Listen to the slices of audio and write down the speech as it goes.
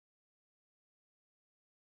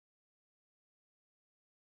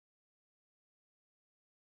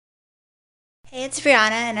Hey, it's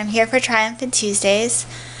Brianna, and I'm here for Triumphant Tuesdays.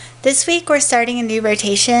 This week we're starting a new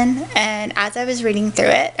rotation, and as I was reading through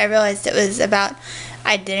it, I realized it was about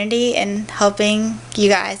identity and helping you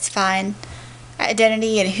guys find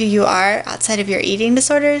identity and who you are outside of your eating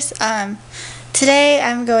disorders. Today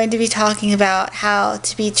I'm going to be talking about how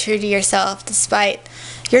to be true to yourself despite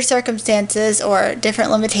your circumstances or different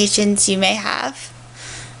limitations you may have.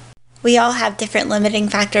 We all have different limiting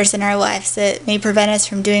factors in our lives that may prevent us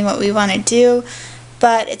from doing what we want to do,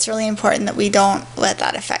 but it's really important that we don't let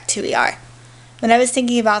that affect who we are. When I was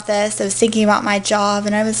thinking about this, I was thinking about my job,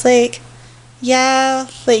 and I was like, yeah,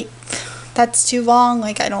 that's too long,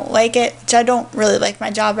 I don't like it, which I don't really like my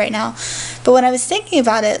job right now. But when I was thinking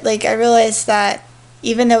about it, I realized that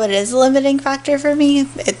even though it is a limiting factor for me,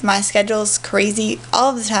 my schedule's crazy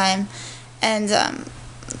all the time, and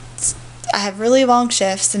I have really long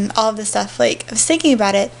shifts and all of this stuff. I was thinking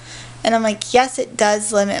about it, and I'm like, yes, it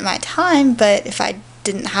does limit my time, but if I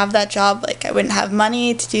didn't have that job, I wouldn't have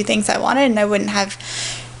money to do things I wanted, and I wouldn't have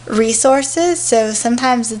resources. So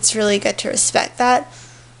sometimes it's really good to respect that.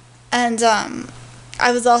 And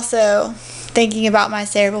I was also thinking about my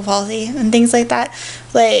cerebral palsy and things like that.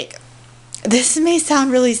 This may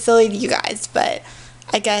sound really silly to you guys, but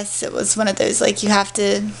I guess it was one of those, you have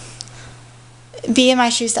to be in my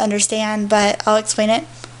shoes to understand, but I'll explain it.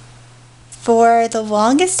 For the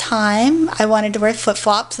longest time, I wanted to wear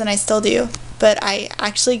flip-flops, and I still do, but I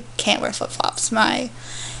actually can't wear flip-flops. My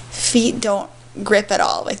feet don't grip at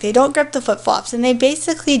all. They don't grip the flip-flops, and they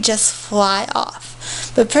basically just fly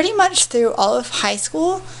off. But pretty much through all of high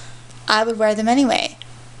school, I would wear them anyway,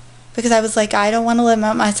 because I was like, I don't want to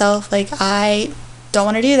limit myself. I don't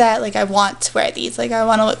want to do that. I want to wear these. I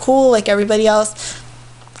want to look cool like everybody else,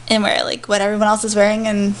 and wear what everyone else is wearing,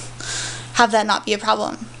 and have that not be a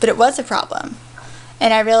problem. But it was a problem,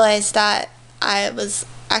 and I realized that I was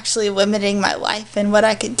actually limiting my life and what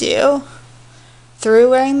I could do through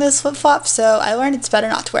wearing those flip-flops. So I learned it's better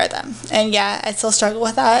not to wear them. And yeah, I still struggle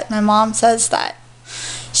with that. My mom says that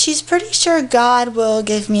she's pretty sure God will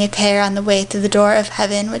give me a pair on the way through the door of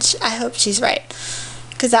heaven, which I hope she's right,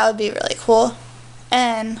 because that would be really cool.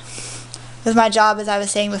 And with my job, as I was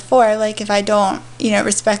saying before, if I don't,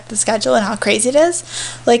 respect the schedule and how crazy it is,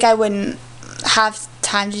 I wouldn't have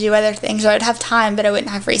time to do other things, or I'd have time, but I wouldn't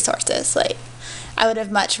have resources. I would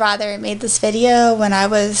have much rather made this video when I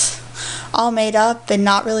was all made up and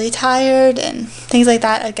not really tired and things like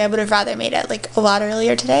that. I would have rather made it, a lot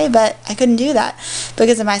earlier today, but I couldn't do that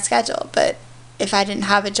because of my schedule. But if I didn't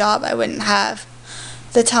have a job, I wouldn't have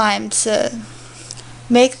the time to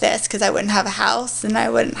make this, because I wouldn't have a house, and I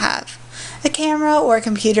wouldn't have a camera or a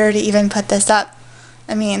computer to even put this up.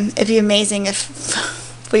 I mean, it'd be amazing if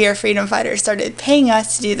WeRFreEDomFighters started paying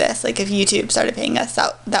us to do this. If YouTube started paying us,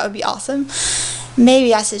 that would be awesome.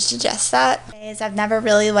 Maybe I should suggest that. I've never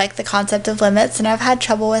really liked the concept of limits, and I've had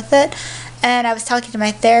trouble with it. And I was talking to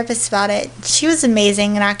my therapist about it. She was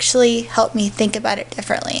amazing and actually helped me think about it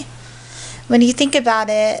differently. When you think about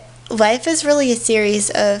it, life is really a series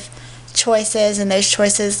of choices, and those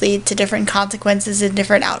choices lead to different consequences and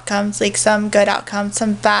different outcomes, some good outcomes,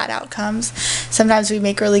 some bad outcomes. Sometimes we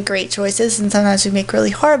make really great choices, and sometimes we make really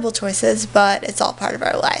horrible choices, but it's all part of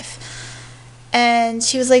our life. And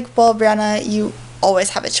she was like, well, Brianna, you always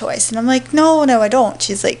have a choice. And I'm like, no, I don't.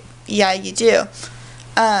 She's like, yeah, you do.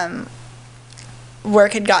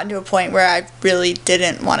 Work had gotten to a point where I really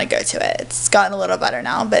didn't want to go to it. It's gotten a little better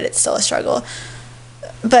now, but it's still a struggle.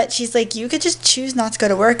 But she's like, you could just choose not to go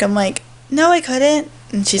to work. I'm like, no, I couldn't.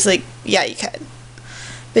 And she's like, yeah, you could.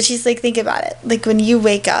 But she's like, think about it. When you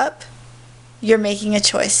wake up, you're making a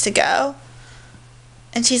choice to go.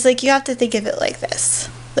 And she's like, you have to think of it like this.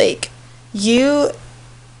 You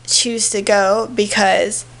choose to go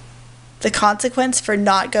because the consequence for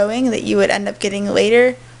not going that you would end up getting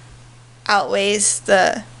later outweighs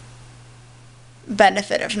the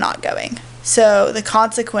benefit of not going. So the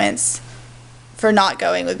consequence for not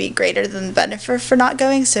going would be greater than the benefit for not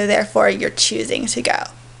going, so therefore you're choosing to go.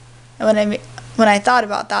 And when I thought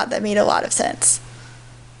about that, that made a lot of sense.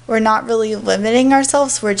 We're not really limiting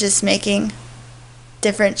ourselves, we're just making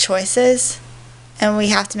different choices, and we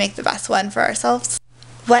have to make the best one for ourselves.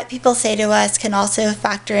 What people say to us can also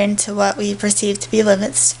factor into what we perceive to be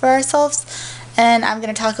limits for ourselves. And I'm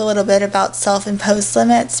going to talk a little bit about self-imposed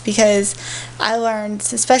limits, because I learned,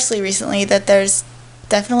 especially recently, that there's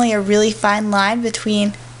definitely a really fine line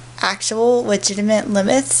between actual legitimate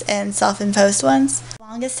limits and self-imposed ones. For the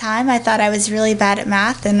longest time, I thought I was really bad at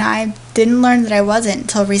math, and I didn't learn that I wasn't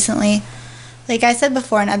until recently. Like I said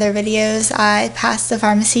before in other videos, I passed the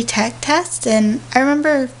pharmacy tech test, and I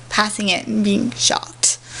remember passing it and being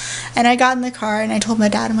shocked. And I got in the car and I told my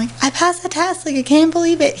dad, I'm like, I passed the test. Like, I can't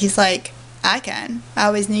believe it. He's like, I can. I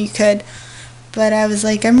always knew you could. But I was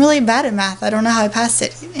like, I'm really bad at math. I don't know how I passed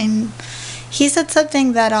it. And he said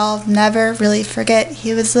something that I'll never really forget.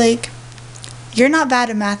 He was like, you're not bad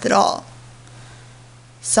at math at all.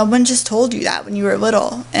 Someone just told you that when you were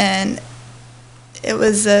little. And it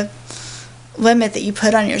was a limit that you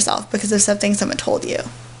put on yourself because of something someone told you.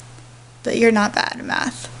 But you're not bad at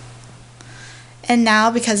math. And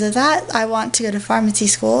now, because of that, I want to go to pharmacy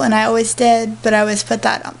school, and I always did, but I always put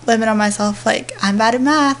that limit on myself, like, I'm bad at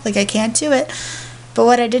math, like, I can't do it. But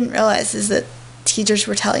what I didn't realize is that teachers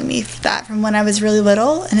were telling me that from when I was really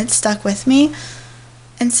little, and it stuck with me.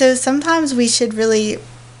 And so sometimes we should really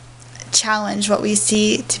challenge what we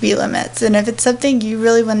see to be limits. And if it's something you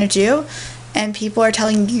really want to do, and people are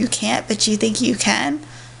telling you can't, but you think you can,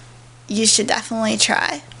 you should definitely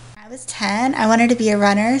try. When I was 10, I wanted to be a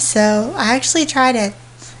runner, so I actually tried it,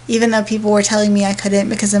 even though people were telling me I couldn't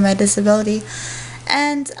because of my disability.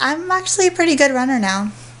 And I'm actually a pretty good runner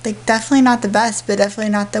now. Like, definitely not the best, but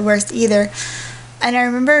definitely not the worst either. And I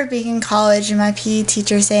remember being in college and my PE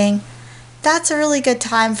teacher saying, that's a really good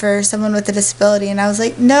time for someone with a disability. And I was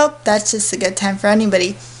like, nope, that's just a good time for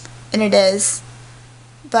anybody. And it is.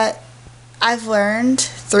 But I've learned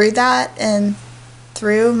through that and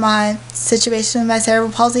through my situation with my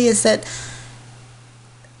cerebral palsy is that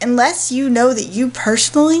unless you know that you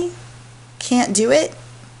personally can't do it,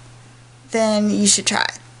 then you should try.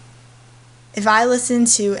 If I listened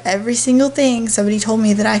to every single thing somebody told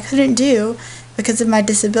me that I couldn't do because of my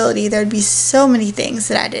disability, there'd be so many things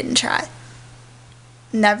that I didn't try.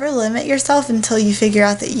 Never limit yourself until you figure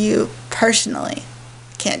out that you personally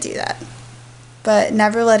can't do that. But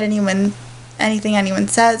never let anything anyone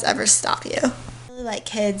says ever stop you. I really like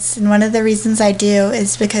kids, and one of the reasons I do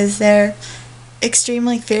is because they're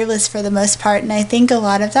extremely fearless for the most part, and I think a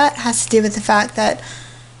lot of that has to do with the fact that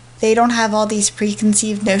they don't have all these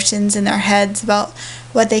preconceived notions in their heads about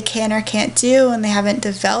what they can or can't do, and they haven't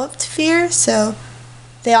developed fear, so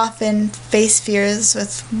they often face fears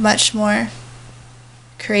with much more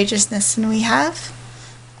courageousness than we have.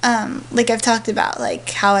 Like I've talked about, like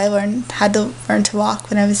how I had to learn to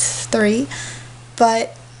walk when I was 3,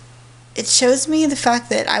 but it shows me the fact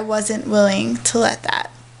that I wasn't willing to let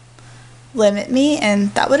that limit me,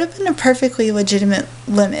 and that would have been a perfectly legitimate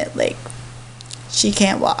limit. Like, she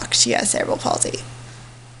can't walk, she has cerebral palsy.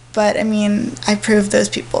 But I mean, I proved those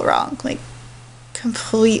people wrong, like,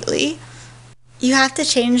 completely. You have to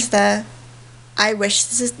change the I wish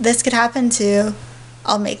this could happen to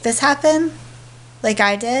I'll make this happen, like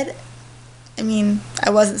I did. I mean, I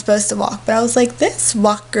wasn't supposed to walk, but I was like, this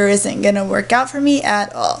walker isn't gonna work out for me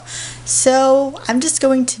at all, so I'm just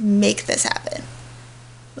going to make this happen.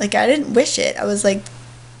 Like, I didn't wish it. I was like,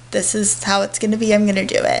 this is how it's gonna be, I'm gonna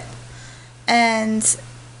do it. And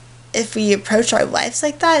if we approach our lives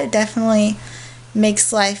like that, it definitely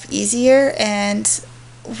makes life easier, and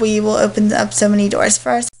we will open up so many doors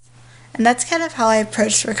for us. And that's kind of how I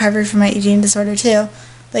approached recovery from my eating disorder too.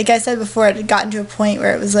 Like I said before, it had gotten to a point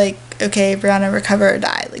where it was like, okay, Brianna, recover or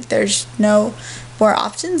die. Like, there's no more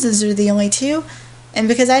options. Those are the only two. And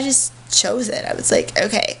because I just chose it, I was like,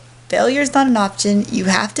 okay, failure's not an option. You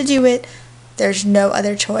have to do it. There's no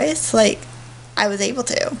other choice. Like, I was able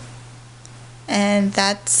to. And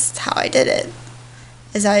that's how I did it,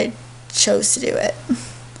 is I chose to do it.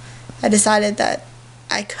 I decided that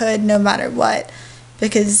I could no matter what,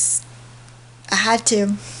 because I had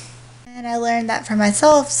to. And I learned that for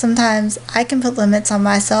myself, sometimes I can put limits on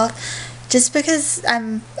myself just because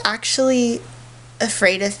I'm actually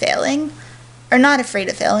afraid of failing. Or not afraid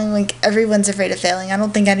of failing, like everyone's afraid of failing. I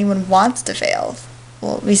don't think anyone wants to fail.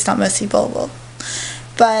 Well, at least not most people will.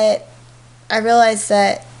 But I realized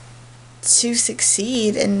that to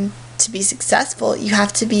succeed and to be successful, you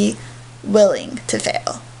have to be willing to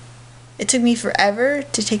fail. It took me forever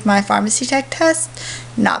to take my pharmacy tech test,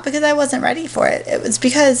 not because I wasn't ready for it. It was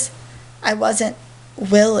because I wasn't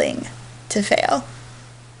willing to fail.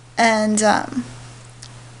 And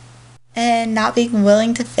not being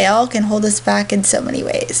willing to fail can hold us back in so many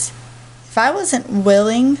ways. If I wasn't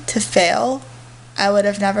willing to fail, I would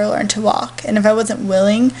have never learned to walk. And if I wasn't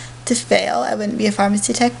willing to fail, I wouldn't be a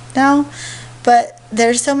pharmacy tech now. But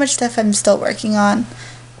there's so much stuff I'm still working on.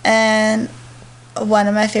 And one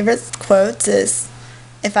of my favorite quotes is,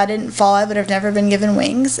 if I didn't fall, I would have never been given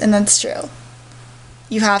wings. And that's true.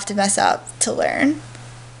 You have to mess up to learn.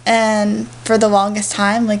 And for the longest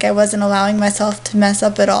time, like, I wasn't allowing myself to mess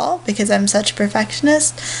up at all because I'm such a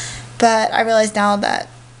perfectionist. But I realize now that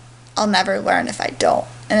I'll never learn if I don't.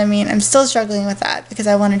 And I mean, I'm still struggling with that because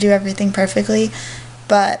I want to do everything perfectly,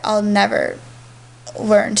 but I'll never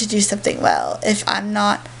learn to do something well if I'm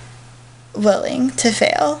not willing to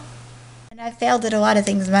fail. And I've failed at a lot of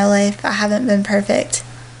things in my life. I haven't been perfect.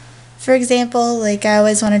 For example, like I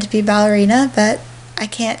always wanted to be a ballerina, but I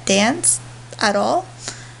can't dance at all.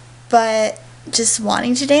 But just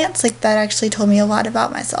wanting to dance, like that actually told me a lot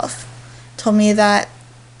about myself. Told me that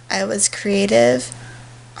I was creative,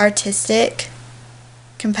 artistic,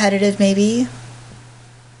 competitive maybe,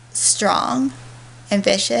 strong,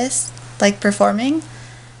 ambitious, like performing.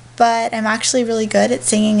 But I'm actually really good at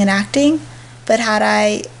singing and acting. But had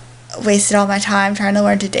I wasted all my time trying to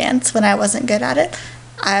learn to dance when I wasn't good at it,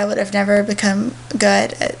 I would have never become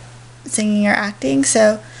good at singing or acting.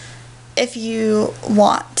 So if you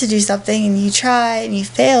want to do something and you try and you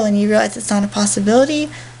fail and you realize it's not a possibility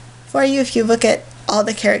for you, if you look at all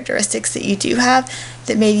the characteristics that you do have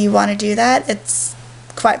that maybe you want to do that, it's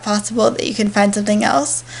quite possible that you can find something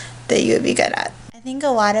else that you would be good at. I think a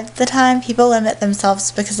lot of the time people limit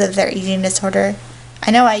themselves because of their eating disorder.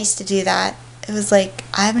 I know I used to do that. It was like,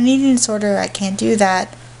 I have an eating disorder, I can't do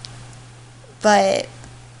that. But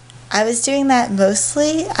I was doing that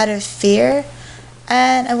mostly out of fear.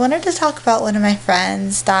 And I wanted to talk about one of my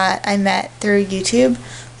friends that I met through YouTube.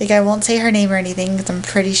 Like, I won't say her name or anything because I'm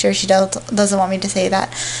pretty sure she doesn't want me to say that.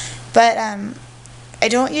 But I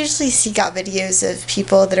don't usually seek out videos of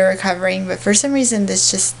people that are recovering, but for some reason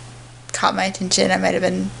this just caught my attention. I might have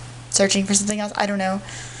been searching for something else, I don't know.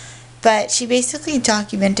 But she basically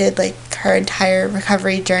documented like her entire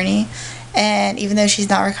recovery journey, and even though she's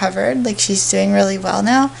not recovered, like she's doing really well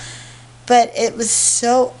now. But it was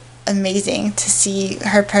so amazing to see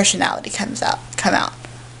her personality come out.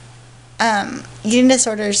 Eating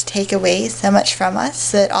disorders take away so much from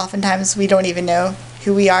us that oftentimes we don't even know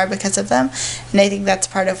who we are because of them, and I think that's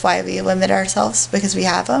part of why we limit ourselves, because we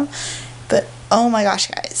have them. But oh my gosh,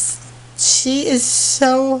 guys, she is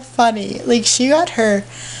so funny. Like, she got her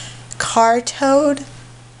car towed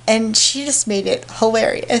and she just made it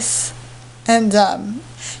hilarious. And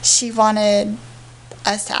she wanted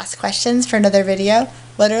us to ask questions for another video.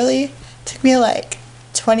 Literally took me like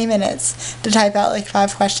 20 minutes to type out like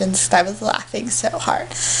 5 questions because I was laughing so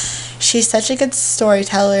hard. She's such a good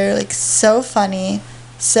storyteller, like so funny,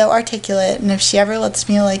 so articulate, and if she ever lets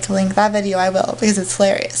me like link that video, I will, because it's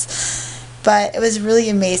hilarious. But it was really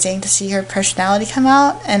amazing to see her personality come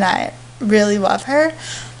out, and I really love her,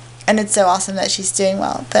 and it's so awesome that she's doing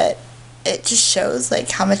well. But it just shows like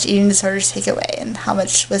how much eating disorders take away and how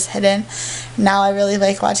much was hidden. Now I really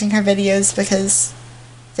like watching her videos because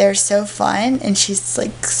they're so fun, and she's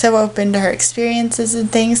like so open to her experiences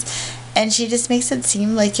and things, and she just makes it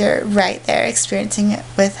seem like you're right there experiencing it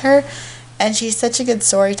with her. And she's such a good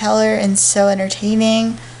storyteller and so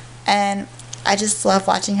entertaining, and I just love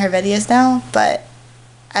watching her videos now. But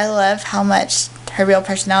I love how much her real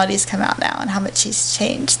personality has come out now and how much she's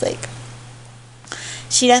changed. Like,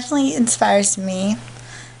 she definitely inspires me.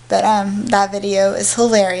 But that video is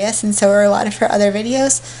hilarious, and so are a lot of her other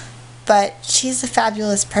videos. But she's a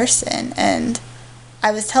fabulous person, and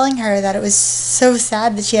I was telling her that it was so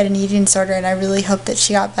sad that she had an eating disorder, and I really hope that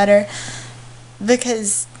she got better,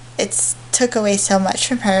 because it's took away so much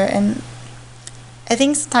from her. And I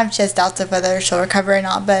think sometimes she has doubts of whether she'll recover or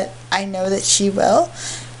not, but I know that she will,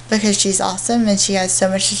 because she's awesome and she has so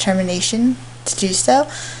much determination to do so.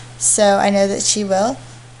 So I know that she will.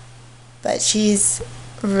 But she's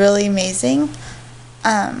really amazing.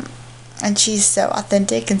 And she's so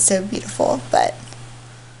authentic and so beautiful. But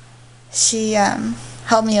she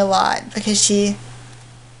helped me a lot because she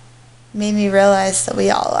made me realize that we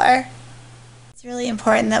all are. It's really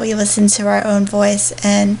important that we listen to our own voice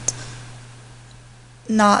and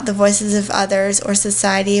not the voices of others or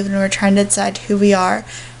society when we're trying to decide who we are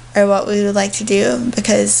or what we would like to do,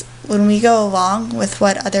 because when we go along with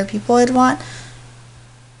what other people would want,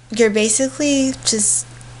 you're basically just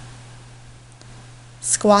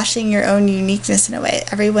squashing your own uniqueness in a way.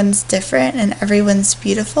 Everyone's different and everyone's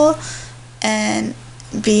beautiful, and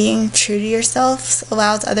being true to yourself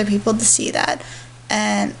allows other people to see that,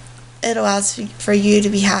 and it allows for you to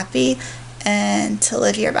be happy and to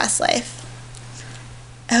live your best life.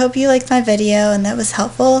 I hope you liked my video and that was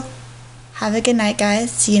helpful. Have a good night, guys.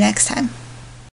 See you next time.